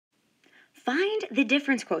find the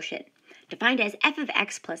difference quotient, defined as f of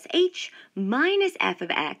x plus h minus f of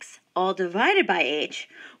x, all divided by h,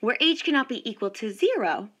 where h cannot be equal to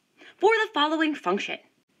 0, for the following function.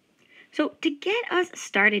 So to get us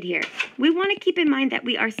started here, we want to keep in mind that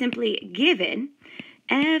we are simply given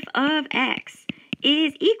f of x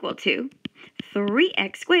is equal to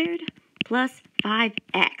 3x squared plus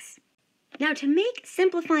 5x. Now, to make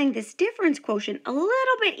simplifying this difference quotient a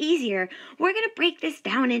little bit easier, we're going to break this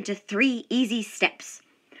down into 3 easy steps.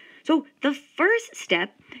 So the first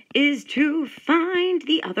step is to find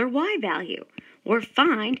the other y value, or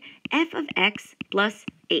find f of x plus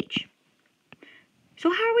h. So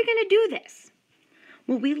how are we going to do this?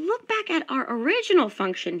 Well, we look back at our original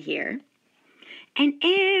function here, and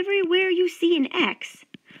everywhere you see an x,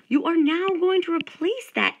 you are now going to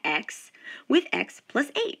replace that x with x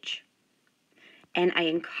plus h. And I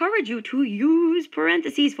encourage you to use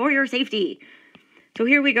parentheses for your safety. So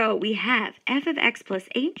here we go. We have f of x plus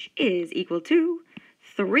h is equal to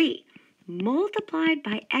 3 multiplied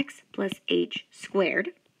by x plus h squared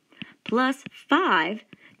plus 5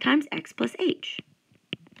 times x plus h.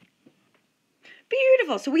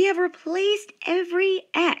 Beautiful. So we have replaced every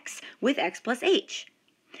x with x plus h.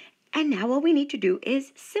 And now all we need to do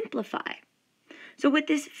is simplify. So with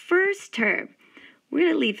this first term, we're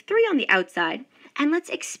going to leave 3 on the outside, and let's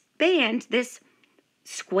expand this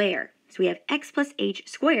square. So we have x plus h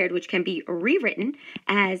squared, which can be rewritten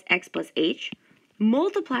as x plus h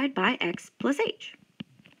multiplied by x plus h.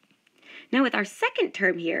 Now with our second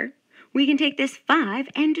term here, we can take this 5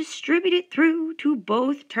 and distribute it through to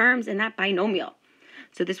both terms in that binomial.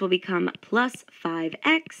 So this will become plus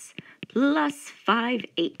 5x plus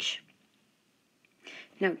 5h.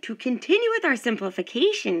 Now to continue with our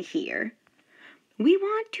simplification here, we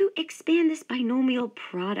want to expand this binomial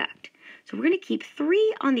product. So we're going to keep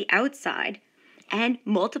 3 on the outside and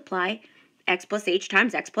multiply x plus h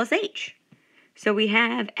times x plus h. So we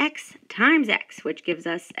have x times x, which gives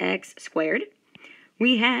us x squared.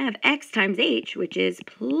 We have x times h, which is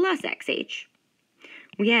plus xh.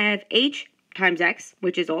 We have h times x,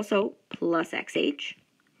 which is also plus xh.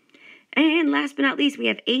 And last but not least, we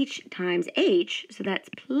have h times h, so that's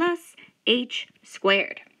plus h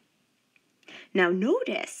squared. Now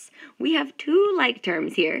notice, we have 2 like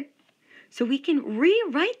terms here, so we can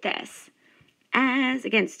rewrite this as,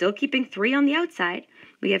 again, still keeping 3 on the outside,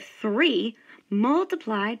 we have 3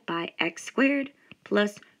 multiplied by x squared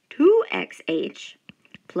plus 2xh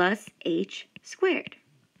plus h squared.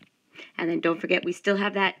 And then don't forget, we still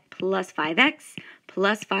have that plus 5x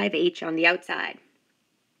plus 5h on the outside.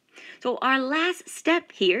 So our last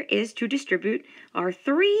step here is to distribute our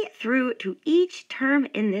 3 through to each term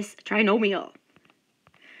in this trinomial.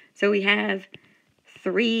 So we have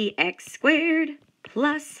 3x squared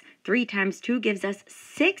plus 3 times 2 gives us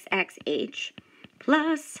 6xh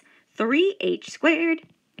plus 3h squared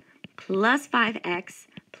plus 5x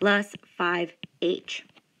plus 5h.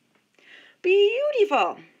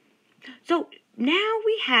 Beautiful! So now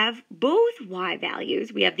we have both y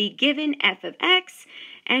values. We have the given f of x,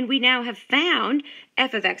 and we now have found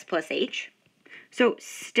f of x plus h. So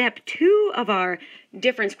step 2 of our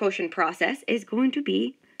difference quotient process is going to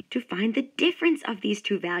be to find the difference of these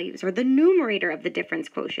 2 values, or the numerator of the difference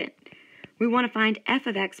quotient. We want to find f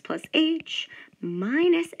of x plus h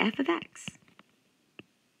minus f of x.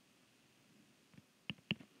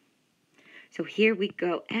 So here we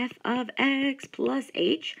go, f of x plus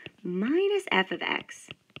h minus f of x.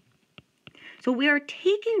 So we are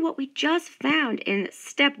taking what we just found in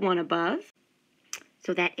step 1 above.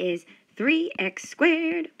 So that is 3x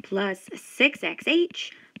squared plus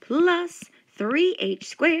 6xh plus 3h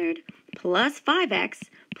squared plus 5x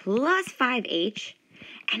plus 5h.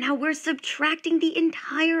 And now we're subtracting the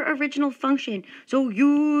entire original function. So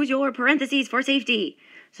use your parentheses for safety.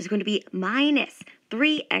 So it's going to be minus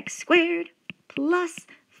 3x squared plus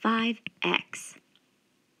 5x.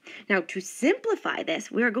 Now to simplify this,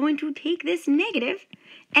 we are going to take this negative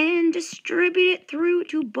and distribute it through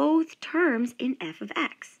to both terms in f of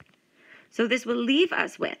x. So this will leave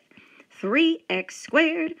us with 3x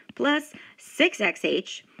squared plus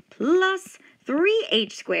 6xh plus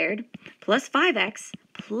 3h squared plus 5x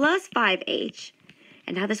plus 5h.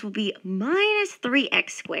 And now this will be minus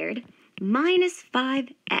 3x squared minus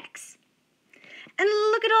 5x. And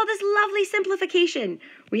look at all this lovely simplification.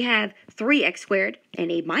 We have 3x squared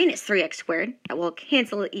and a minus 3x squared that will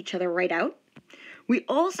cancel each other right out. We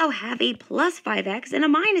also have a plus 5x and a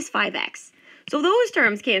minus 5x. So those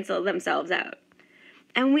terms cancel themselves out.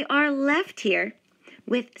 And we are left here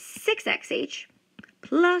with 6xh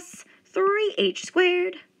plus 3h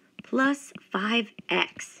squared plus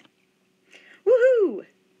 5x. Woohoo!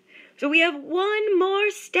 So we have one more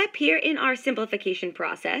step here in our simplification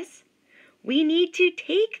process. We need to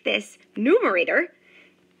take this numerator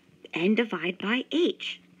and divide by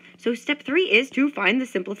h. So step 3 is to find the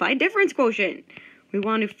simplified difference quotient. We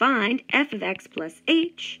want to find f of x plus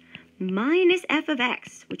h minus f of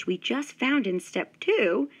x, which we just found in step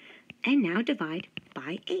 2, and now divide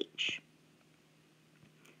by h.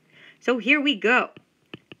 So here we go.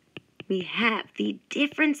 We have the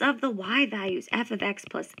difference of the y values, f of x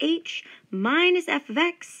plus h minus f of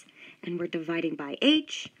x, and we're dividing by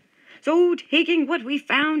h. So taking what we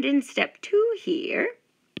found in step 2 here,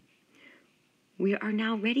 we are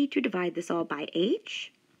now ready to divide this all by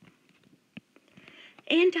h.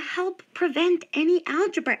 And to help prevent any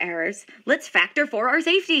algebra errors, let's factor for our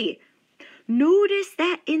safety. Notice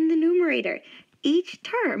that in the numerator, each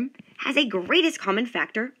term has a greatest common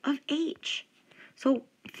factor of h. So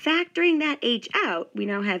factoring that h out, we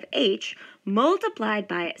now have h multiplied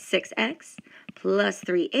by 6x plus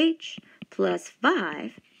 3h plus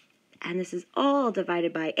 5, and this is all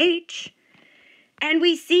divided by h. And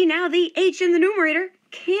we see now the h in the numerator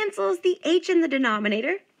cancels the h in the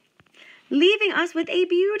denominator, leaving us with a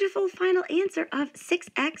beautiful final answer of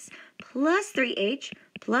 6x plus 3h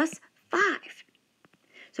plus 5.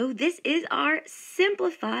 So this is our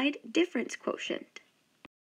simplified difference quotient.